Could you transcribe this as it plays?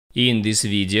In this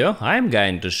video, I'm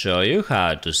going to show you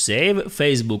how to save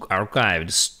Facebook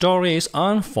archived stories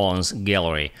on phone's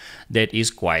gallery. That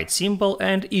is quite simple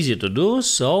and easy to do,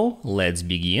 so let's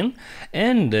begin.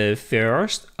 And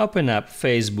first, open up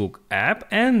Facebook app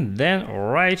and then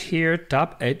right here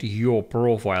tap at your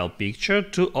profile picture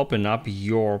to open up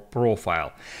your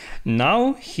profile.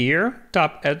 Now here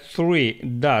tap at three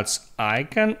dots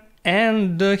icon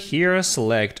and here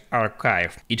select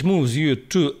archive. It moves you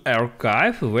to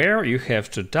archive where you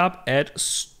have to tap at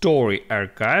story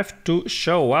archive to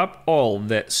show up all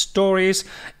the stories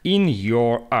in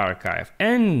your archive.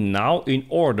 And now in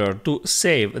order to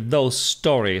save those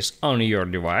stories on your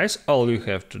device, all you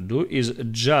have to do is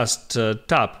just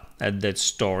tap at that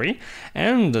story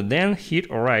and then hit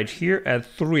right here at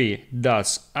three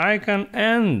dots icon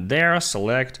and there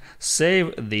select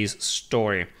save this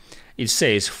story. It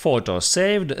says photo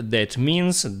saved. That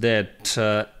means that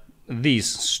this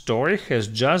story has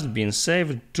just been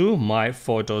saved to my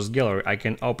photos gallery. I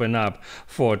can open up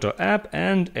photo app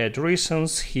and at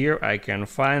recents here I can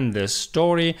find the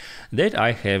story that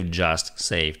I have just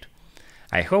saved.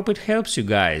 I hope it helps you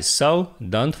guys, so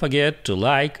don't forget to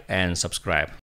like and subscribe.